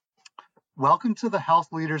Welcome to the Health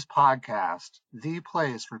Leaders Podcast, the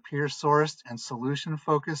place for peer-sourced and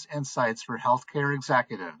solution-focused insights for healthcare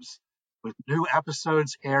executives, with new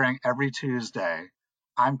episodes airing every Tuesday.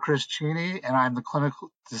 I'm Chris Cheney, and I'm the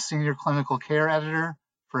Senior Clinical Care Editor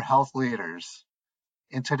for Health Leaders.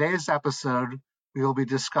 In today's episode, we will be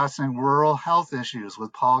discussing rural health issues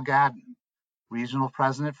with Paul Gaden, Regional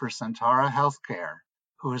President for Sentara Healthcare,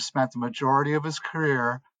 who has spent the majority of his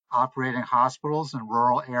career operating hospitals in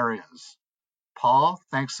rural areas. Paul,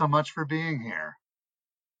 thanks so much for being here.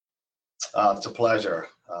 It's a pleasure.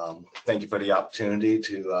 Thank you for the opportunity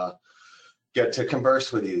to get to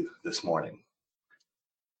converse with you this morning.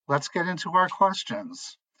 Let's get into our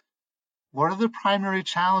questions. What are the primary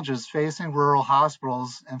challenges facing rural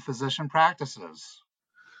hospitals and physician practices?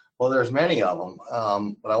 Well, there's many of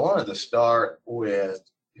them, but I wanted to start with,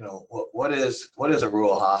 what is a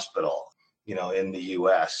rural hospital, in the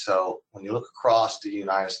U.S. So when you look across the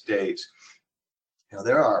United States,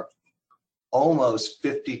 there are almost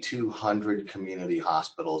 5,200 community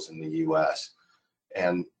hospitals in the U.S.,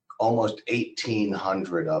 and almost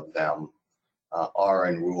 1,800 of them are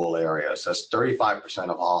in rural areas. That's 35%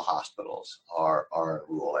 of all hospitals are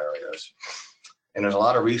in rural areas. And there's a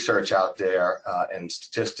lot of research out there and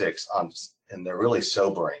statistics and they're really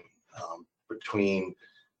sobering. Between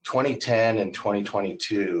 2010 and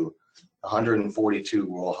 2022, 142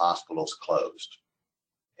 rural hospitals closed.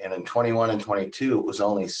 And in 21 and 22, it was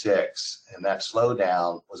only 6. And that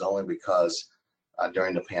slowdown was only because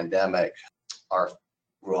during the pandemic, our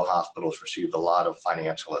rural hospitals received a lot of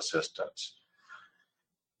financial assistance.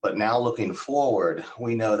 But now looking forward,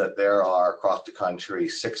 we know that there are across the country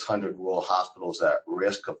 600 rural hospitals at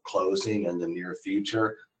risk of closing in the near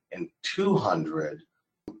future, and 200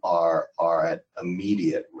 are at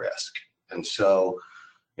immediate risk. And so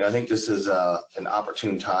I think this is an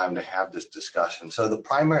opportune time to have this discussion. So the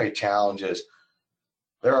primary challenges,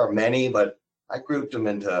 there are many, but I grouped them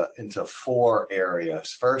into 4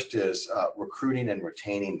 areas. First is recruiting and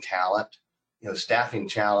retaining talent. Staffing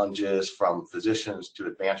challenges from physicians to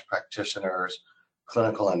advanced practitioners,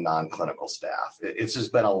 clinical and non-clinical staff. It's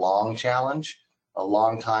just been a long challenge, a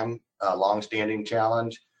long-standing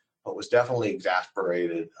challenge, but was definitely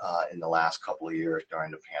exasperated in the last couple of years during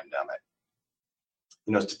the pandemic.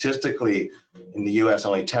 Statistically, in the U.S.,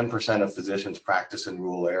 only 10% of physicians practice in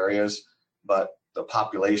rural areas, but the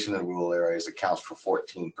population in rural areas accounts for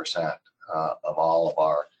 14% of all of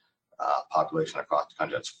our population across the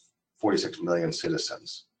country. That's 46 million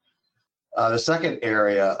citizens. The second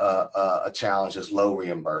area, a challenge, is low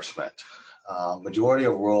reimbursement. Majority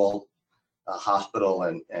of rural hospital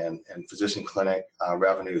and physician clinic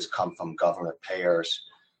revenues come from government payers.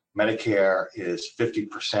 Medicare is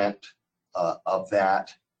 50% of that,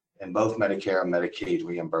 and both Medicare and Medicaid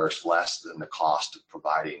reimburse less than the cost of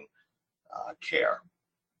providing care.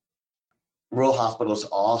 Rural hospitals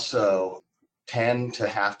also tend to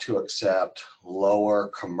have to accept lower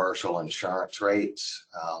commercial insurance rates.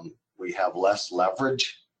 We have less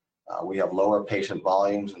leverage, we have lower patient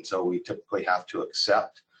volumes, and so we typically have to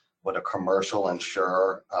accept what a commercial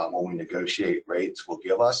insurer, when we negotiate rates, will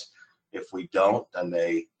give us. If we don't, then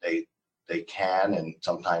they can and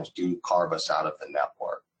sometimes do carve us out of the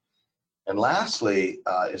network. And lastly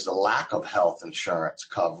is the lack of health insurance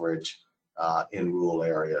coverage in rural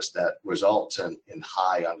areas that results in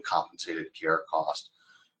high uncompensated care costs.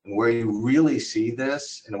 And where you really see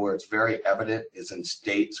this and where it's very evident is in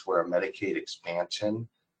states where Medicaid expansion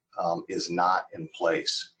is not in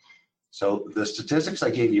place. So the statistics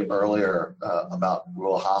I gave you earlier about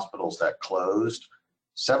rural hospitals that closed,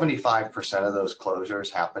 75% of those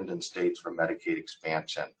closures happened in states where Medicaid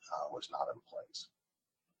expansion was not in place.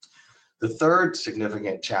 The third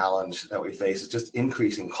significant challenge that we face is just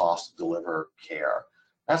increasing costs to deliver care.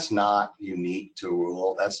 That's not unique to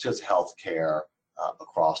rural, that's just healthcare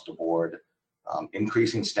across the board.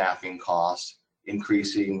 Increasing staffing costs,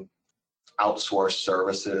 increasing outsourced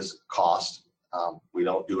services costs. We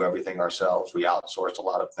don't do everything ourselves, we outsource a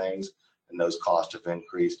lot of things, and those costs have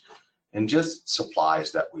increased. And just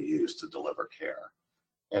supplies that we use to deliver care.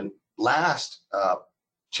 And last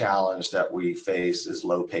challenge that we face is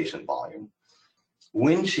low patient volume.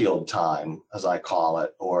 Windshield time, as I call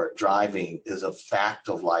it, or driving, is a fact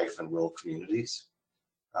of life in rural communities.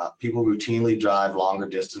 People routinely drive longer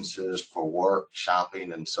distances for work,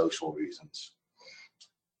 shopping, and social reasons.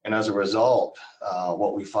 And as a result,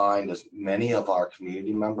 what we find is many of our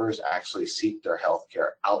community members actually seek their health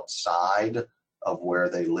care outside of where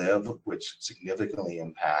they live, which significantly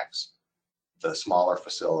impacts the smaller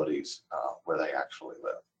facilities where they actually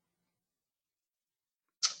live.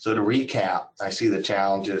 So to recap, I see the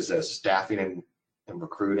challenges as staffing and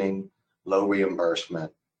recruiting, low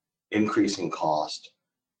reimbursement, increasing cost,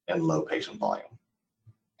 and low patient volume.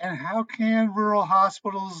 And how can rural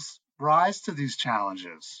hospitals rise to these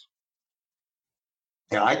challenges?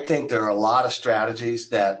 Yeah, I think there are a lot of strategies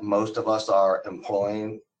that most of us are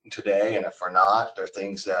employing today, and if we're not, there are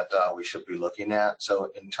things that we should be looking at.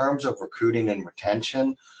 So in terms of recruiting and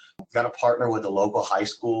retention, we've got to partner with the local high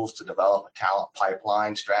schools to develop a talent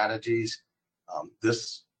pipeline strategies.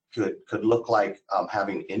 This could look like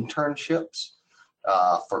having internships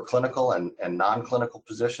for clinical and non-clinical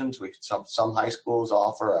positions. Some high schools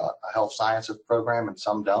offer a health sciences program and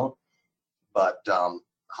some don't, but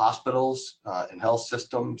hospitals and health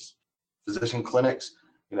systems, physician clinics,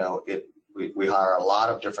 we hire a lot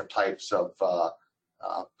of different types of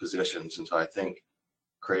positions, and so I think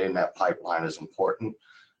creating that pipeline is important.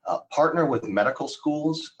 Partner with medical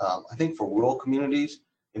schools. I think for rural communities,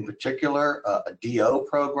 in particular, a DO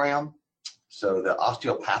program. So the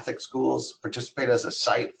osteopathic schools participate as a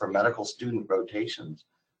site for medical student rotations.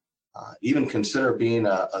 Even consider being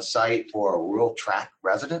a site for rural track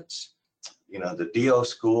residents. The DO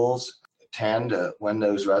schools tend to, when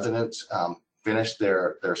those residents finish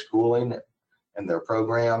their schooling and their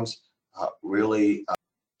programs, really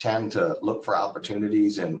tend to look for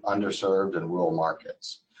opportunities in underserved and rural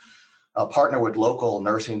markets. Partner with local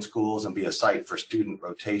nursing schools and be a site for student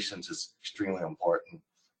rotations is extremely important.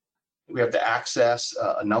 We have to access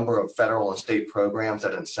a number of federal and state programs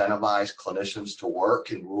that incentivize clinicians to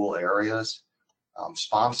work in rural areas.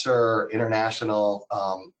 Sponsor international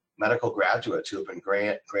medical graduates who have been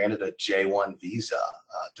granted a J1 visa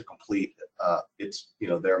to complete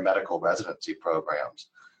their medical residency programs.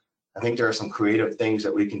 I think there are some creative things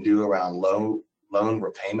that we can do around loan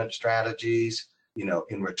repayment strategies,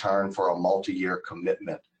 in return for a multi-year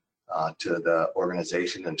commitment to the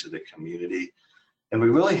organization and to the community. And we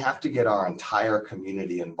really have to get our entire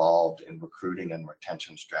community involved in recruiting and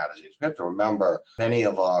retention strategies. We have to remember many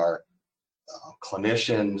of our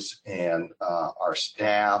clinicians and our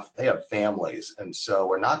staff, they have families. And so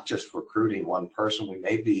we're not just recruiting one person, we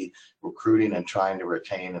may be recruiting and trying to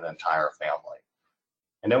retain an entire family.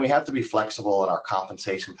 And then we have to be flexible in our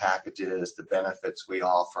compensation packages, the benefits we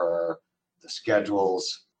offer, the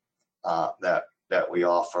schedules that we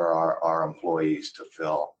offer our employees to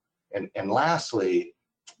fill. And lastly,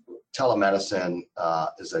 telemedicine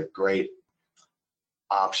is a great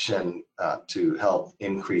option to help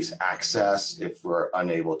increase access if we're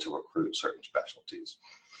unable to recruit certain specialties.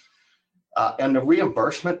 And the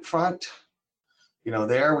reimbursement front,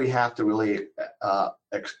 there we have to really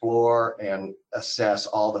explore and assess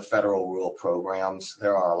all the federal rural programs.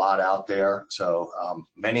 There are a lot out there. So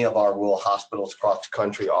many of our rural hospitals across the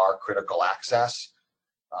country are critical access.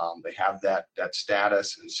 They have that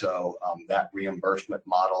status, and so that reimbursement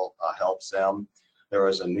model helps them. There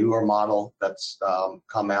is a newer model that's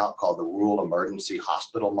come out called the Rural Emergency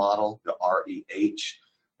Hospital Model, the REH. It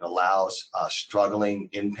allows struggling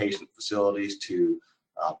inpatient facilities to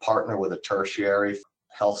partner with a tertiary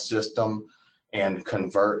health system and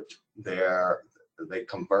convert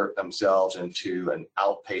themselves into an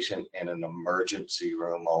outpatient and an emergency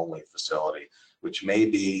room only facility, which may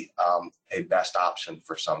be a best option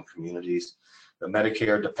for some communities. The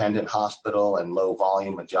Medicare dependent hospital and low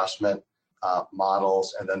volume adjustment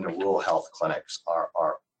models, and then the rural health clinics are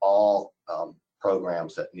all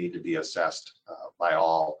programs that need to be assessed by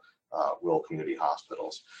all rural community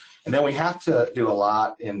hospitals. And then we have to do a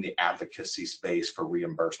lot in the advocacy space for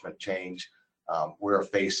reimbursement change. We're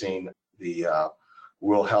facing the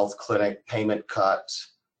rural health clinic payment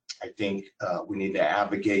cuts. I think we need to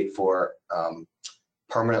advocate for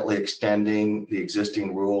permanently extending the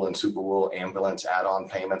existing rural and super rural ambulance add-on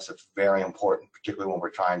payments. It's very important, particularly when we're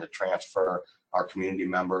trying to transfer our community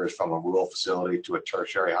members from a rural facility to a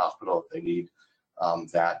tertiary hospital if they need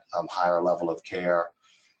that higher level of care.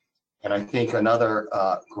 And I think another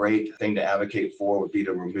great thing to advocate for would be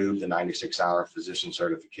to remove the 96-hour physician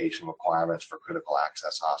certification requirements for critical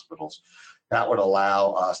access hospitals. That would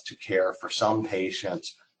allow us to care for some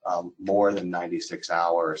patients more than 96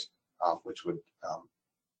 hours, which would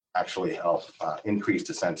actually help increase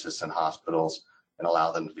the census in hospitals and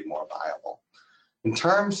allow them to be more viable. In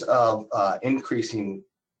terms of increasing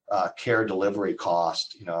care delivery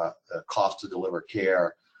cost, the cost to deliver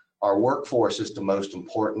care, our workforce is the most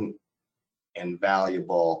important and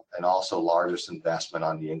valuable and also largest investment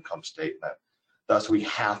on the income statement. Thus, we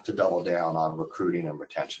have to double down on recruiting and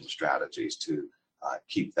retention strategies to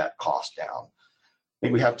keep that cost down. I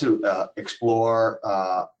think we have to explore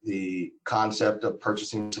the concept of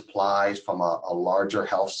purchasing supplies from a larger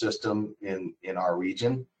health system in our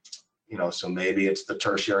region. So maybe it's the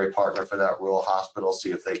tertiary partner for that rural hospital,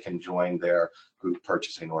 see if they can join their group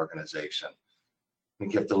purchasing organization. I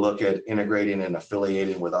think you have to look at integrating and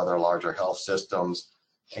affiliating with other larger health systems.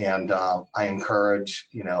 And I encourage,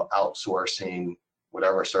 outsourcing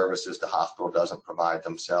whatever services the hospital doesn't provide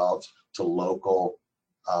themselves to local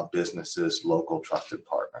businesses, local trusted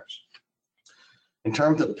partners. In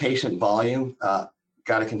terms of patient volume,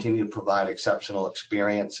 got to continue to provide exceptional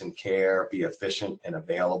experience and care, be efficient and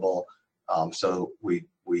available. So we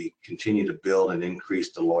continue to build and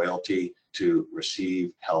increase the loyalty to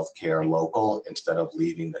receive healthcare local instead of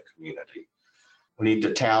leaving the community. We need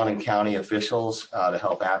the town and county officials to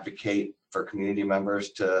help advocate for community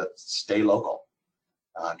members to stay local,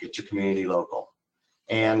 get your community local.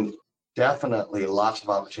 And definitely lots of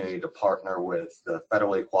opportunity to partner with the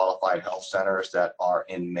federally qualified health centers that are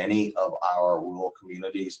in many of our rural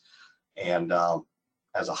communities. And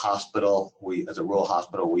as a hospital, as a rural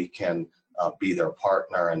hospital, we can be their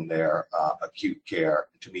partner in their acute care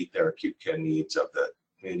to meet their acute care needs of the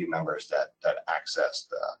community members that access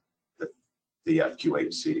the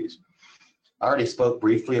QHCs. I already spoke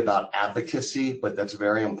briefly about advocacy, but that's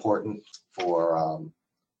very important for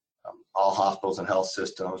all hospitals and health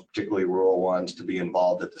systems, particularly rural ones, to be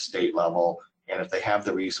involved at the state level, and if they have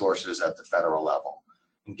the resources at the federal level.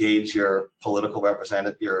 Engage your political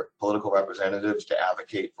representatives to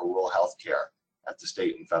advocate for rural health care at the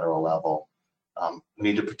state and federal level. We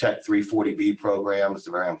need to protect 340B programs,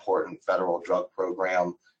 the very important federal drug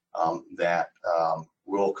program that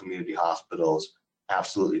rural community hospitals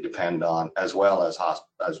absolutely depend on, as well as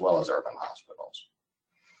urban hospitals.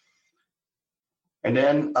 And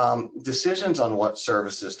then decisions on what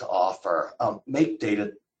services to offer. Make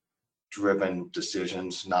data-driven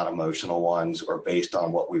decisions, not emotional ones, or based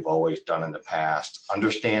on what we've always done in the past.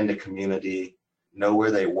 Understand the community, know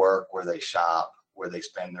where they work, where they shop, where they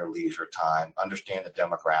spend their leisure time, understand the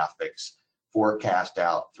demographics, forecast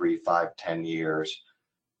out 3, 5, 10 years,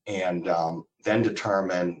 and then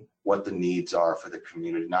determine what the needs are for the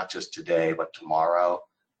community, not just today, but tomorrow,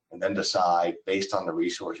 and then decide, based on the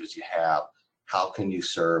resources you have, how can you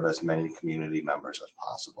serve as many community members as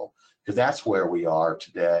possible? Because that's where we are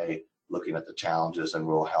today, looking at the challenges in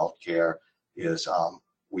rural healthcare, is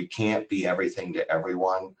we can't be everything to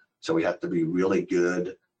everyone, so we have to be really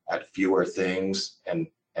good at fewer things and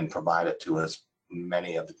provide it to as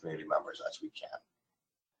many of the community members as we can.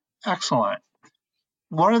 Excellent.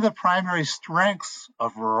 What are the primary strengths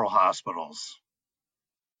of rural hospitals?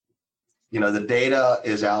 The data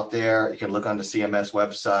is out there. You can look on the CMS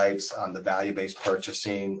websites on the value-based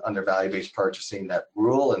purchasing, under value-based purchasing, that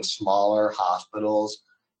rural and smaller hospitals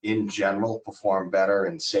in general perform better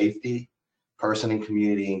in safety, person and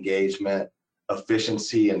community engagement,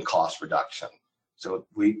 efficiency, and cost reduction. So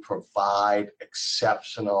we provide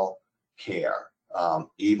exceptional care,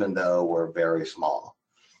 even though we're very small.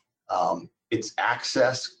 It's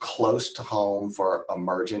access close to home for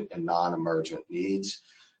emergent and non-emergent needs.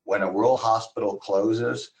 When a rural hospital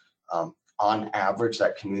closes, on average,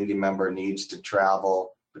 that community member needs to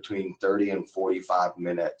travel between 30 and 45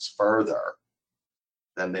 minutes further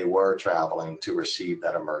than they were traveling to receive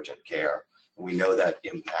that emergent care. And we know that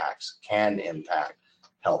can impact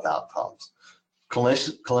health outcomes.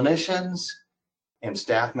 Clinicians and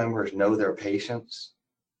staff members know their patients,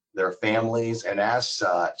 their families, and as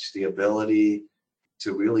such, the ability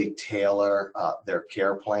to really tailor their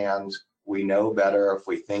care plans. We know better if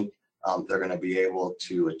we think they're going to be able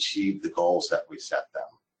to achieve the goals that we set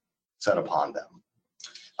upon them.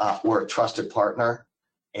 We're a trusted partner,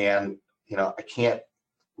 and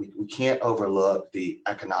we can't overlook the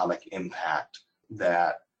economic impact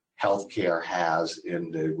that healthcare has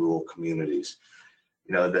in the rural communities.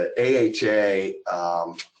 The AHA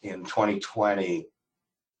in 2020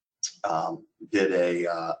 did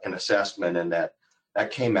an assessment, and that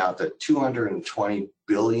came out that $220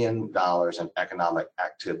 billion in economic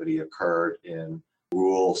activity occurred in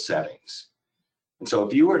rural settings. And so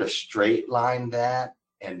if you were to straight line that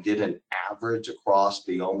and did an average across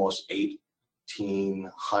the almost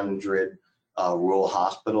 1,800 rural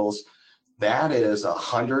hospitals, that is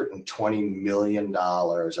 $120 million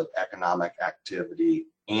of economic activity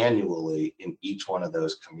annually in each one of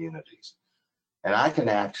those communities. And I can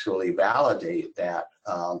actually validate that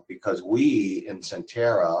because we in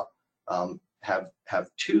Sentara have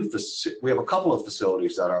we have a couple of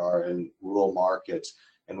facilities that are in rural markets,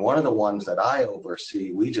 and one of the ones that I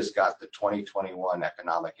oversee, we just got the 2021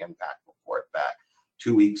 economic impact report back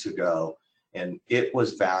 2 weeks ago, and it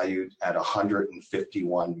was valued at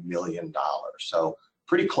 $151 million. So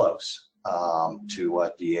pretty close to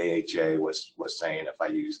what the AHA was saying if I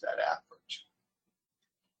use that average.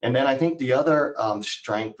 And then I think the other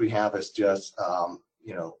strength we have is just,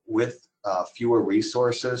 with fewer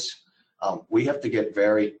resources, we have to get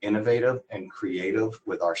very innovative and creative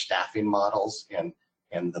with our staffing models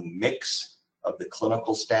and the mix of the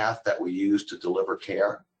clinical staff that we use to deliver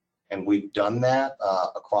care. And we've done that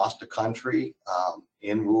across the country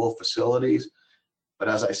in rural facilities. But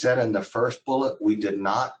as I said in the first bullet, we did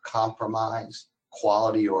not compromise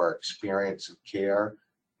quality or experience of care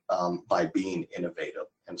by being innovative.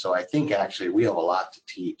 And so I think actually we have a lot to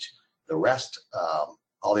teach the rest,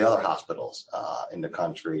 all the other hospitals in the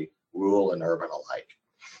country, rural and urban alike.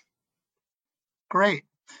 Great.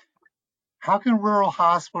 How can rural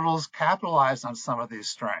hospitals capitalize on some of these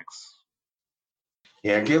strengths?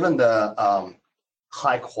 Yeah, given the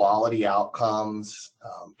high quality outcomes,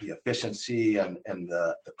 the efficiency and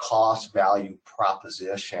the cost value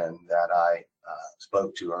proposition that I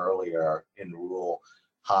spoke to earlier in rural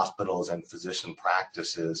hospitals and physician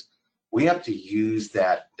practices, we have to use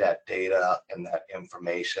that data and that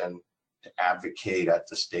information to advocate at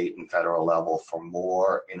the state and federal level for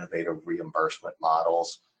more innovative reimbursement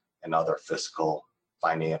models and other fiscal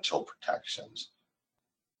financial protections.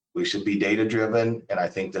 We should be data driven, and I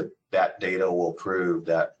think that data will prove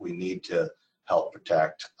that we need to help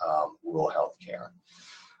protect rural health care.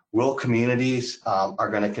 Rural communities are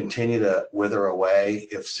going to continue to wither away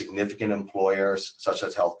if significant employers such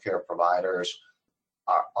as healthcare providers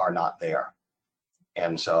are not there.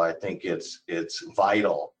 And so I think it's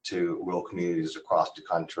vital to rural communities across the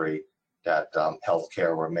country that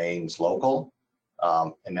healthcare remains local,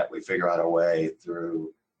 and that we figure out a way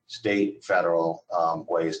through state, federal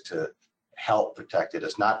ways to help protect it.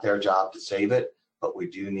 It's not their job to save it, but we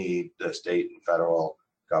do need the state and federal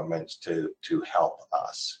governments to help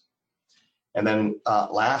us. And then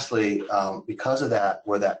lastly, because of that,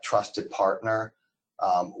 we're that trusted partner.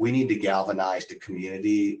 We need to galvanize the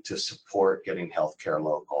community to support getting healthcare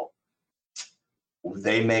local.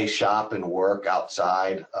 They may shop and work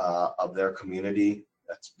outside of their community.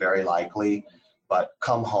 That's very likely, but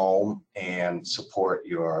come home and support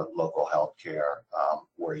your local healthcare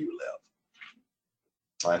where you live.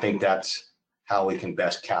 So I think that's how we can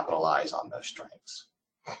best capitalize on those strengths.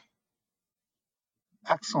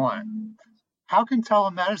 Excellent. How can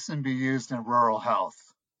telemedicine be used in rural health?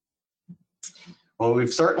 Well,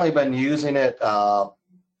 we've certainly been using it a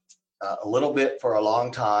little bit for a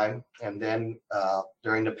long time, and then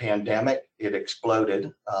during the pandemic, it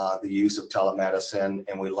exploded, the use of telemedicine,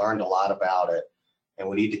 and we learned a lot about it, and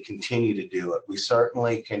we need to continue to do it. We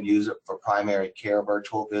certainly can use it for primary care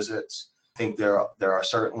virtual visits. I think there are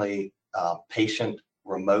certainly patient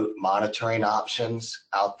remote monitoring options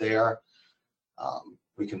out there.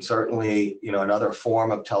 We can certainly, another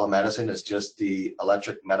form of telemedicine is just the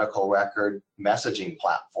electric medical record messaging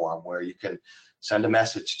platform where you can send a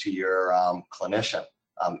message to your clinician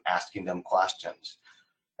asking them questions.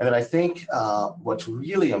 And then I think what's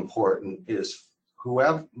really important is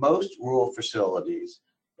most rural facilities,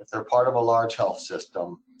 if they're part of a large health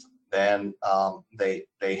system, then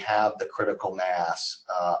they have the critical mass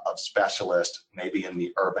of specialists maybe in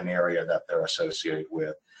the urban area that they're associated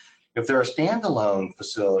with. If they're a standalone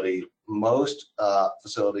facility,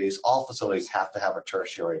 all facilities have to have a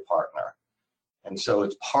tertiary partner. And so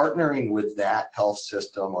it's partnering with that health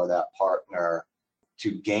system or that partner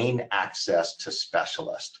to gain access to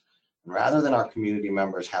specialists. Rather than our community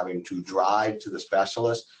members having to drive to the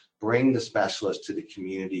specialist, bring the specialist to the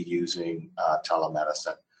community using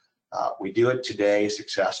telemedicine. We do it today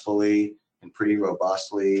successfully and pretty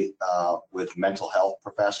robustly with mental health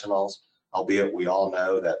professionals, albeit we all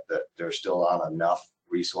know that there's still not enough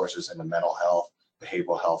resources in the mental health,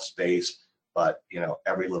 behavioral health space, but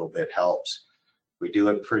every little bit helps. We do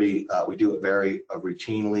it very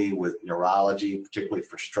routinely with neurology, particularly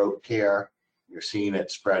for stroke care. You're seeing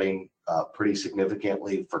it spreading pretty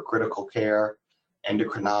significantly for critical care,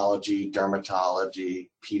 endocrinology, dermatology,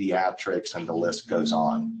 pediatrics, and the list goes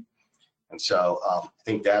on. And so I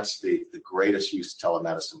think that's the greatest use of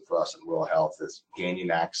telemedicine for us in rural health is gaining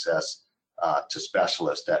access to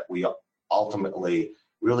specialists that we ultimately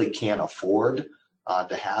really can't afford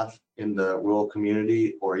to have in the rural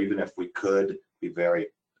community, or even if we could, be very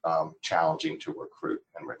challenging to recruit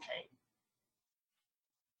and retain.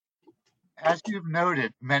 As you've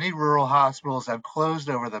noted, many rural hospitals have closed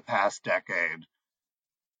over the past decade.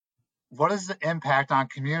 What is the impact on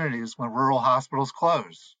communities when rural hospitals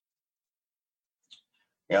close?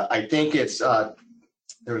 Yeah, I think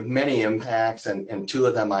there are many impacts, and two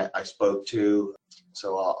of them I spoke to,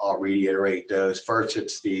 so I'll reiterate those. First,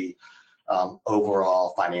 it's the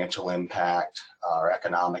overall financial impact or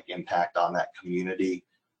economic impact on that community.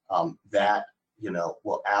 That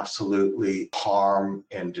will absolutely harm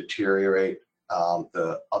and deteriorate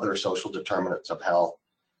the other social determinants of health,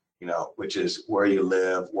 which is where you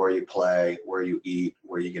live, where you play, where you eat,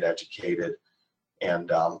 where you get educated. And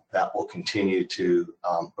that will continue to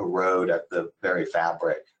erode at the very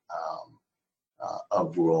fabric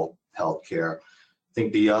of rural healthcare. I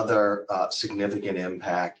think the other significant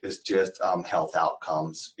impact is just health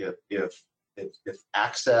outcomes. If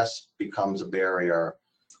access becomes a barrier,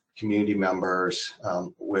 community members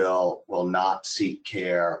will not seek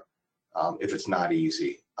care if it's not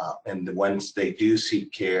easy. And once they do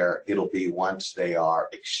seek care, it'll be once they are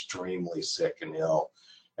extremely sick and ill.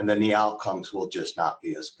 And then the outcomes will just not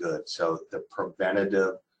be as good. So the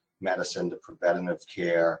preventative medicine, the preventative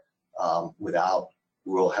care, without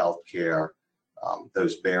rural health care,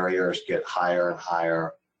 those barriers get higher and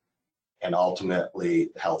higher, and ultimately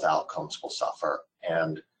health outcomes will suffer.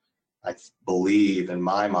 And I believe in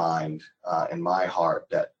my mind, in my heart,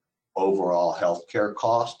 that overall healthcare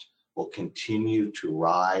cost will continue to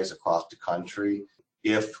rise across the country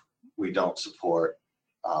if we don't support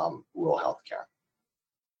rural healthcare.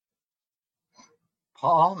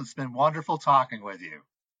 Paul, it's been wonderful talking with you.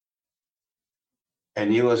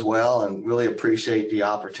 And you as well, and really appreciate the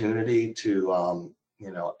opportunity to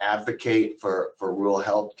advocate for rural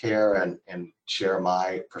healthcare and share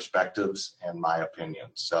my perspectives and my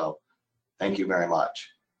opinions. So thank you very much.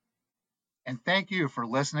 And thank you for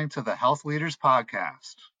listening to the Health Leaders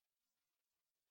Podcast.